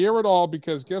want to hear it all,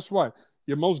 because guess what?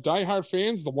 Your most diehard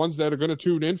fans, the ones that are going to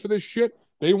tune in for this shit,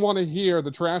 they want to hear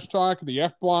the trash talk, the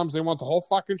F-bombs. They want the whole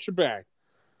fucking shebang.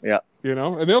 Yeah.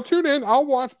 And they'll tune in. I'll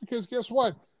watch, because guess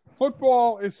what?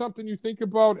 Football is something you think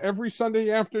about every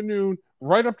Sunday afternoon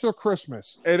right up till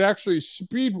Christmas. It actually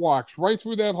speed walks right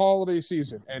through that holiday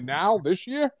season. And now, this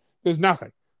year, there's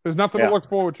nothing. There's nothing to look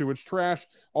forward to. It's trash.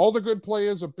 All the good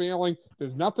players are bailing.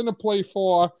 There's nothing to play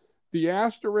for. The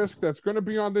asterisk that's going to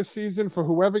be on this season for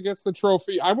whoever gets the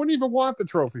trophy, I wouldn't even want the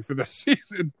trophy for this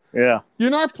season. Yeah. You're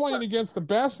not playing against the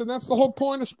best, and that's the whole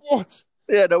point of sports.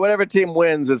 Yeah, no, whatever team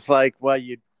wins, it's like, well,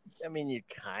 you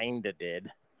kind of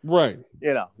did. Right.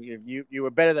 You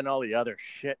were better than all the other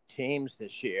shit teams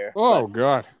this year. Oh,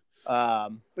 God.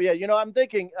 But yeah, I'm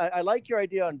thinking, I like your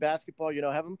idea on basketball,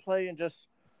 have them play and just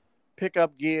pick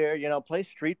up gear, play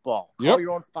street ball, call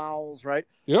your own fouls, right?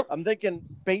 Yep. I'm thinking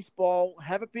baseball,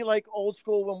 have it be like old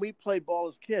school when we played ball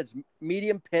as kids,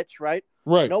 medium pitch, right?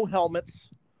 Right. No helmets.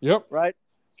 Yep. Right?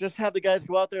 Just have the guys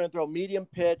go out there and throw medium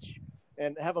pitch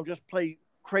and have them just play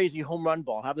crazy home run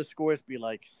ball. Have the scores be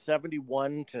like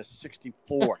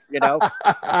 71-64,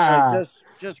 and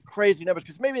just crazy numbers,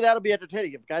 because maybe that'll be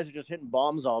entertaining if guys are just hitting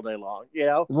bombs all day long,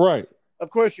 Right. Of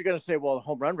course, you're going to say, well,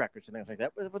 home run records and things like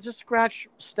that, but just scratch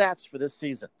stats for this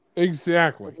season.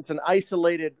 Exactly. It's an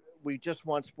isolated we just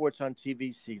want sports on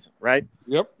TV season, right?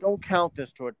 Yep. Don't count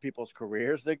this toward people's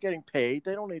careers. They're getting paid.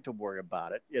 They don't need to worry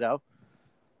about it.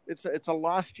 It's a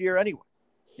lost year anyway.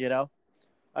 I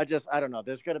don't know.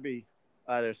 There's got to be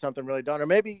either something really done, or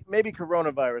maybe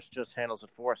coronavirus just handles it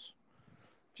for us,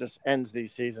 just ends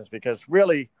these seasons, because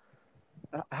really,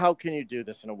 how can you do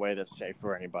this in a way that's safe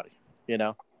for anybody?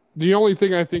 The only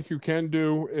thing I think you can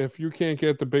do, if you can't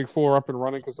get the Big Four up and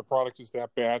running because the product is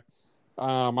that bad,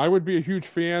 I would be a huge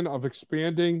fan of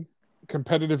expanding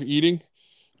competitive eating.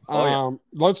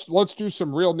 Let's do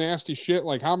some real nasty shit,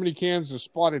 like how many cans of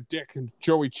Spotted Dick and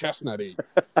Joey Chestnut eat.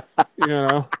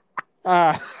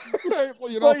 Well,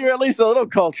 you're at least a little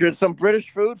cultured. Some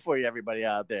British food for you, everybody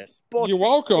out there. You're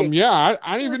welcome. Dick. Yeah,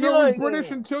 I didn't even know it was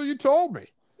British until you told me.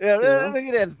 Yeah, look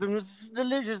at that. Some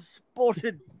delicious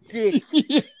Spotted Dick.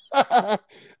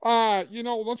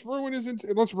 Let's ruin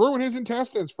his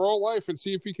intestines for all life and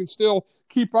see if he can still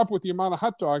keep up with the amount of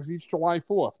hot dogs each July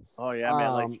 4th. Oh yeah,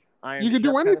 man! Like you can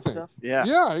do anything. Kind of yeah.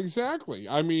 Yeah, exactly.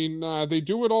 I mean, they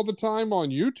do it all the time on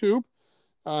YouTube.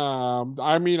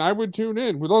 I would tune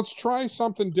in. Well, let's try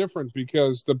something different,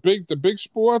 because the big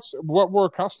sports, what we're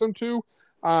accustomed to,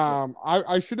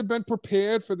 I should have been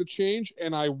prepared for the change,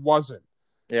 and I wasn't.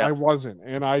 Yeah. I wasn't,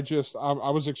 and I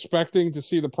was expecting to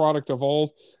see the product of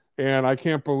old. And I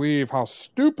can't believe how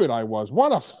stupid I was.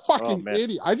 What a fucking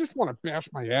idiot. I just want to bash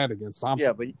my head against something.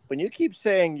 Yeah, but when you keep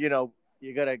saying, you got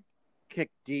to kick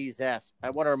D's ass,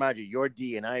 I want to remind you, you're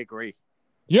D, and I agree.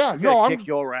 Yeah, I'm kick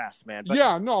your ass, man. But,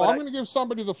 I'm going to give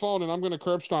somebody the phone, and I'm going to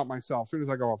curb stomp myself as soon as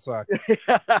I go outside.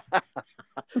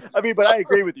 But I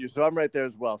agree with you, so I'm right there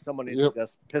as well. Someone needs to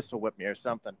just pistol whip me or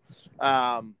something.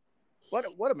 What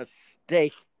a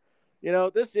mistake.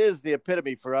 This is the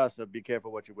epitome for us of be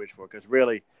careful what you wish for, because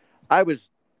really, I was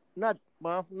I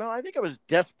think I was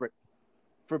desperate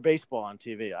for baseball on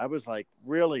TV. I was like,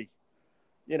 really,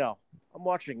 I'm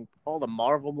watching all the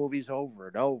Marvel movies over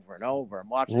and over and over. I'm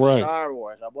watching Star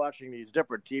Wars. I'm watching these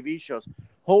different TV shows,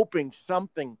 hoping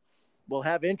something will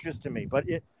have interest in me, but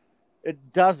it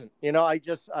doesn't.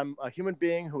 I'm a human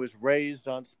being who is raised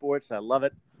on sports. I love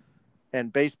it,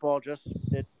 and baseball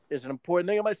it is an important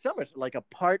thing in my summer. It's like a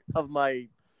part of my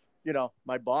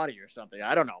my body or something.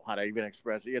 I don't know how to even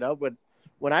express it, but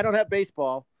when I don't have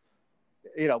baseball,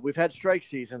 we've had strike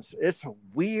seasons. It's a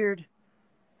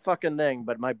fucking thing,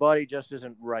 but my body just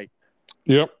isn't right.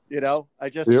 Yep.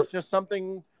 It's just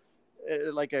something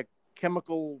like a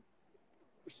chemical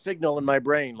signal in my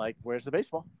brain. Like, where's the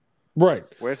baseball? Right.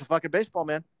 Where's the fucking baseball,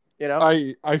 man?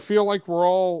 I feel like we're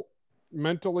all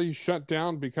mentally shut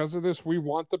down because of this. We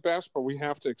want the best, but we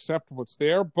have to accept what's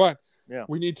there. But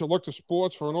we need to look to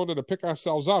sports in order to pick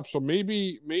ourselves up. So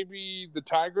maybe the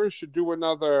Tigers should do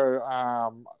another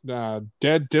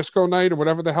dead disco night or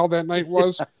whatever the hell that night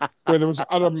was, where there was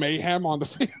utter mayhem on the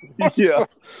field. Yeah.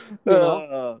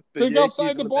 Think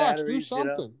outside the box. Do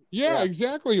something. Yeah,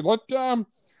 exactly. Let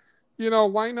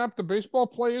line up the baseball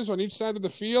players on each side of the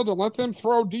field and let them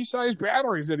throw D-sized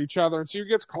batteries at each other and see who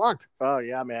gets clunked. Oh,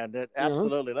 yeah, man.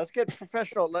 Absolutely. Let's get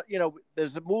professional.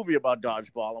 There's a movie about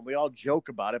dodgeball, and we all joke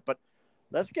about it, but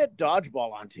let's get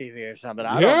dodgeball on TV or something.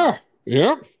 I don't know.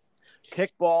 Yeah.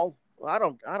 Kickball. I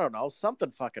don't know.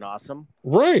 Something fucking awesome.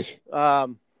 Right.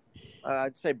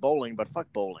 I'd say bowling, but fuck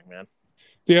bowling, man.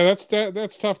 Yeah,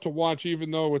 that's tough to watch,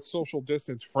 even though it's social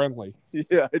distance friendly.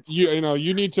 Yeah,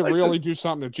 you need to really do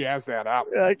something to jazz that up.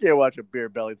 Yeah, I can't watch a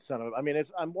beer-bellied son of a. I mean,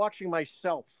 I'm watching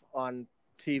myself on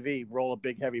TV roll a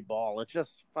big heavy ball. It's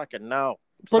just fucking no.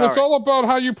 But it's all about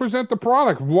how you present the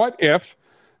product. What if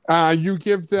you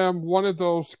give them one of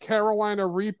those Carolina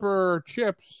Reaper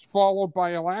chips followed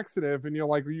by a laxative, and you're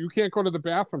like, you can't go to the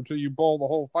bathroom till you bowl the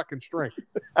whole fucking string.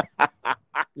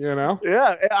 Yeah,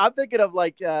 I'm thinking of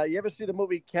you ever see the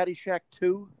movie Caddyshack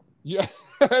 2? Yeah,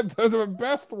 the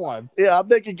best one. Yeah, I'm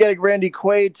thinking getting Randy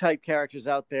Quaid type characters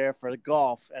out there for the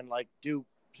golf and do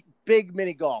big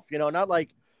mini golf, not like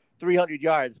 300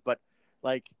 yards, but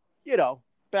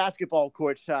basketball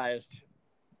court sized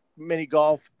mini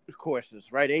golf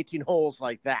courses, right? 18 holes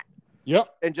like that. Yep.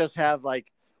 And just have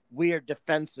weird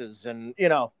defenses and,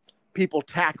 people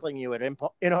tackling you at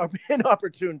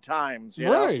inopportune times.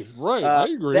 Right. I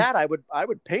agree. That I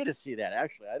would pay to see that.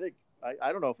 Actually, I think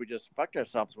I don't know if we just fucked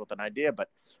ourselves with an idea, but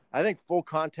I think full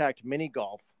contact mini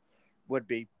golf would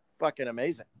be fucking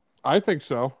amazing. I think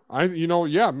so.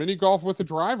 Mini golf with a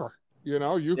driver. You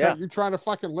trying to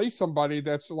fucking lace somebody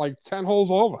that's 10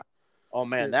 holes over. Oh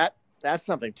man, that's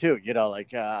something too.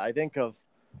 I think of,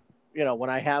 when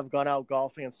I have gone out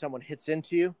golfing and someone hits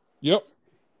into you. Yep.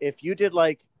 If you did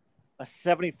a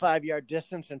 75-yard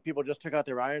distance and people just took out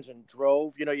their irons and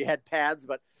drove, you had pads,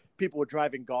 but people were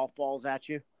driving golf balls at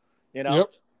you,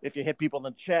 Yep. if you hit people in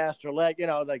the chest or leg,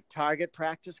 like target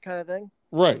practice kind of thing.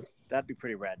 Right. That'd be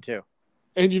pretty rad too.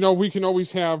 And we can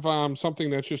always have something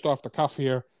that's just off the cuff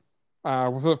here.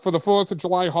 For the 4th of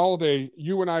July holiday,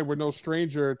 you and I were no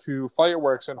stranger to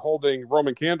fireworks and holding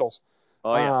Roman candles.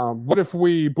 Oh yeah. What if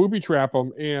we booby trap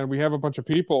them and we have a bunch of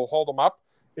people hold them up,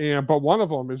 but one of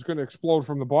them is going to explode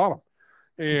from the bottom,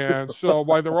 and so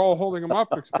while they're all holding them up,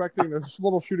 expecting this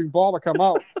little shooting ball to come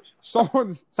out,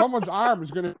 someone's arm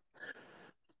is going to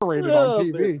be on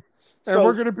TV. Man. And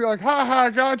we're going to be like, ha ha,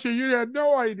 gotcha, you had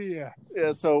no idea.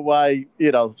 Yeah,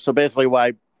 so basically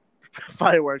why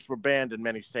fireworks were banned in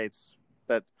many states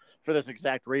for this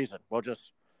exact reason. We're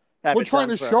trying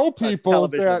to show people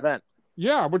that event.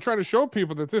 Yeah, we're trying to show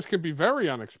people that this can be very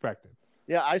unexpected.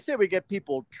 Yeah, I say we get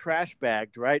people trash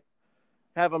bagged, right?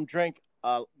 Have them drink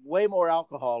way more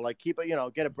alcohol, like get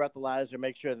a breathalyzer,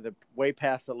 make sure that they're way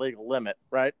past the legal limit,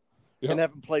 right? Yep. And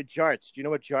have them play jarts. Do you know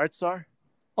what jarts are?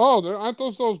 Oh, aren't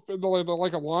those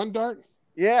like a lawn dart?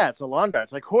 Yeah, it's a lawn dart.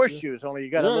 It's like horseshoes, only you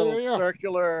got a little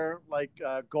circular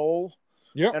goal.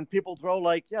 Yeah. And people throw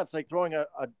it's like throwing a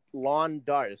lawn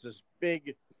dart. It's this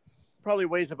big, probably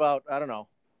weighs about, I don't know,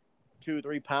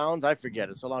 2-3 pounds. I forget.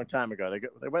 It's a long time ago.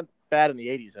 They went bad in the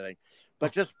 80s, I think.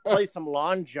 But just play some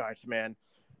lawn jarts, man.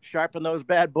 Sharpen those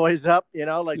bad boys up,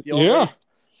 like the old days.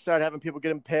 Start having people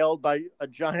get impaled by a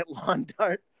giant lawn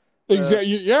dart.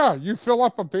 Exactly. Yeah, you fill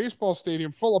up a baseball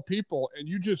stadium full of people, and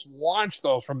you just launch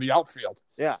those from the outfield.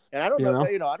 Yeah, and I don't know.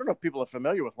 I don't know if people are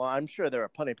familiar with lawn. I'm sure there are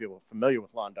plenty of people familiar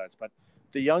with lawn darts, but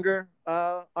the younger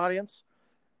audience,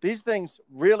 these things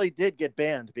really did get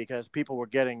banned because people were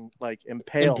getting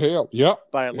impaled.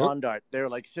 By a lawn dart. They were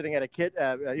sitting at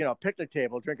a picnic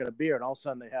table drinking a beer, and all of a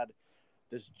sudden they had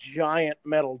this giant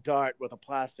metal dart with a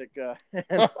plastic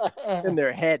in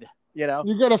their head.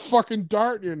 You got a fucking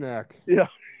dart in your neck. Yeah.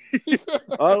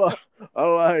 I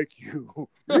like you.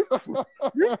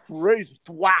 You're crazy.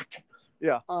 Thwack.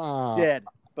 Yeah. Dead.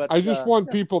 But I just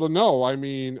want people to know. I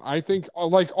mean, I think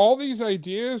all these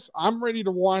ideas, I'm ready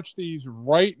to watch these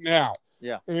right now.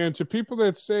 Yeah. And to people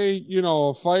that say,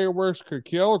 fireworks could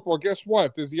kill, well, guess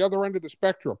what? There's the other end of the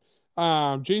spectrum.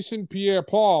 Jason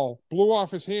Pierre-Paul blew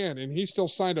off his hand, and he still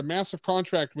signed a massive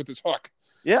contract with his hook.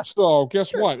 Yeah. So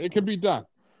guess what? It can be done.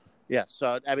 Yeah.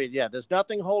 So, there's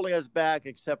nothing holding us back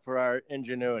except for our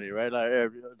ingenuity, right?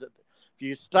 If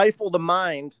you stifle the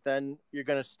mind, then you're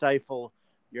going to stifle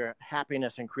your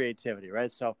happiness and creativity,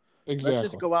 right? So Let's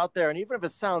just go out there, and even if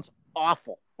it sounds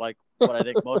awful, like what I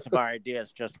think most of our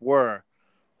ideas just were,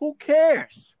 who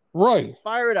cares? Right.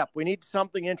 Fire it up. We need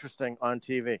something interesting on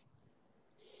TV.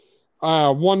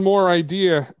 One more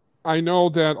idea. I know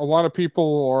that a lot of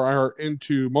people are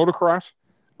into motocross.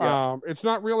 Yeah. It's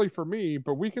not really for me,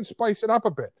 but we can spice it up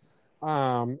a bit.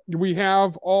 We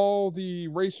have all the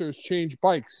racers change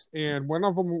bikes, and when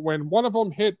one of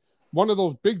them hit one of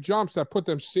those big jumps that put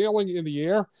them sailing in the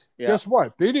air, guess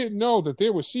what? They didn't know that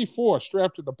there was C4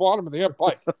 strapped to the bottom of their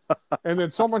bike. And then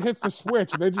someone hits the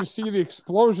switch, and they just see the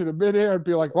explosion in midair and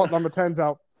be like, well, number 10's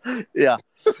out. Yeah.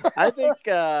 I think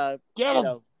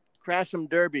Crash'em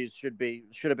derbies should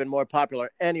have been more popular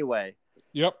anyway.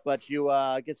 Yep. But you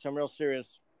get some real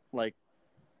serious,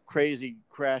 crazy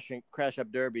crash up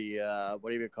derby. What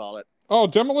do you call it? Oh,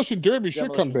 Demolition Derby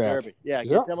should come back. Derby. Yeah,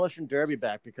 get Demolition Derby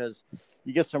back because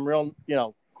you get some real,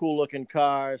 cool looking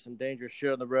cars, some dangerous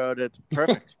shit on the road. It's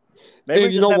perfect. Maybe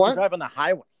we just have to drive on the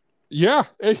highway. Yeah,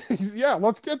 yeah.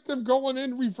 Let's get them going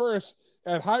in reverse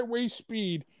at highway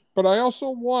speed. But I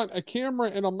also want a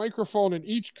camera and a microphone in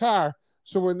each car,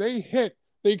 so when they hit,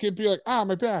 they could be like,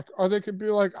 my back, or they could be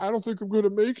like, I don't think I'm going to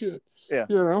make it. Yeah,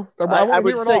 I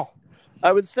would hear it all.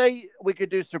 I would say we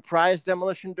could do surprise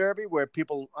Demolition Derby where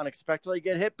people unexpectedly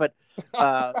get hit. But,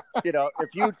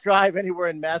 if you drive anywhere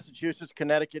in Massachusetts,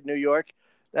 Connecticut, New York,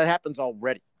 that happens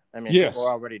already. I mean, people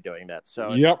are already doing that.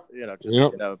 So, get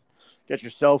your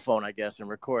cell phone, I guess, and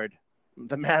record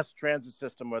the mass transit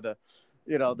system or the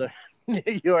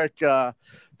New York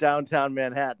downtown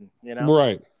Manhattan,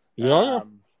 Right. Yeah.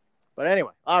 But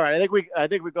anyway, all right. I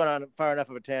think we've gone on far enough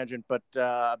of a tangent, but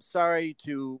I'm sorry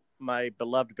to my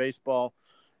beloved baseball.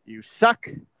 You suck.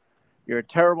 You're a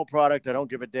terrible product. I don't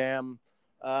give a damn.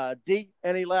 D,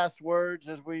 any last words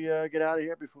as we get out of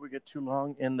here before we get too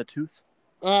long in the tooth?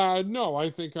 No,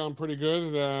 I think I'm pretty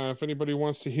good. If anybody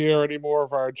wants to hear any more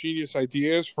of our genius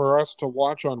ideas for us to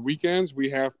watch on weekends,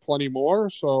 we have plenty more,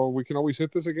 so we can always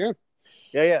hit this again.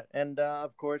 Yeah. And,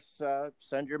 of course,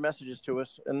 send your messages to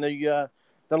us in the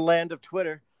land of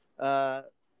Twitter.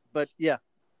 But, yeah,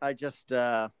 it's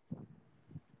a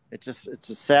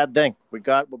sad thing. We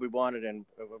got what we wanted, and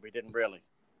we didn't really.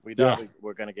 We thought we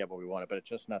were going to get what we wanted, but it's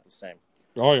just not the same.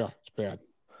 Oh, yeah, it's bad.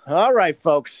 All right,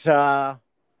 folks.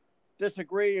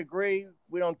 Disagree, agree.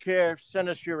 We don't care. Send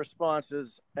us your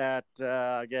responses at,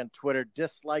 again, Twitter,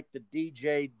 dislike the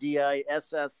DJ,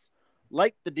 DISS,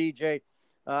 like the DJ.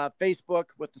 Facebook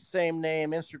with the same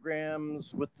name,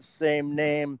 Instagrams with the same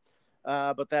name.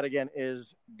 But that, again,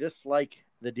 is dislike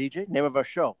the DJ, name of our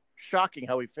show. Shocking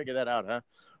how we figured that out, huh?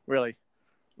 Really,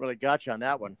 really got you on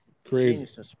that one. Crazy.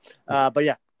 Geniuses. But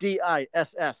yeah,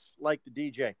 DISS, like the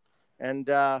DJ. And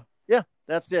yeah,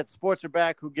 that's it. Sports are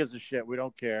back. Who gives a shit? We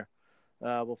don't care.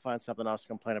 We'll find something else to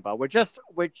complain about. We're just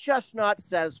not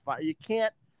satisfied. You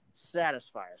can't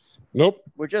satisfy us. Nope.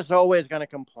 We're just always going to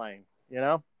complain, you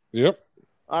know? Yep.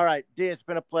 All right, D, it's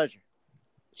been a pleasure.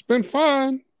 It's been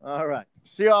fun. All right.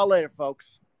 See you all later,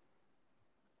 folks.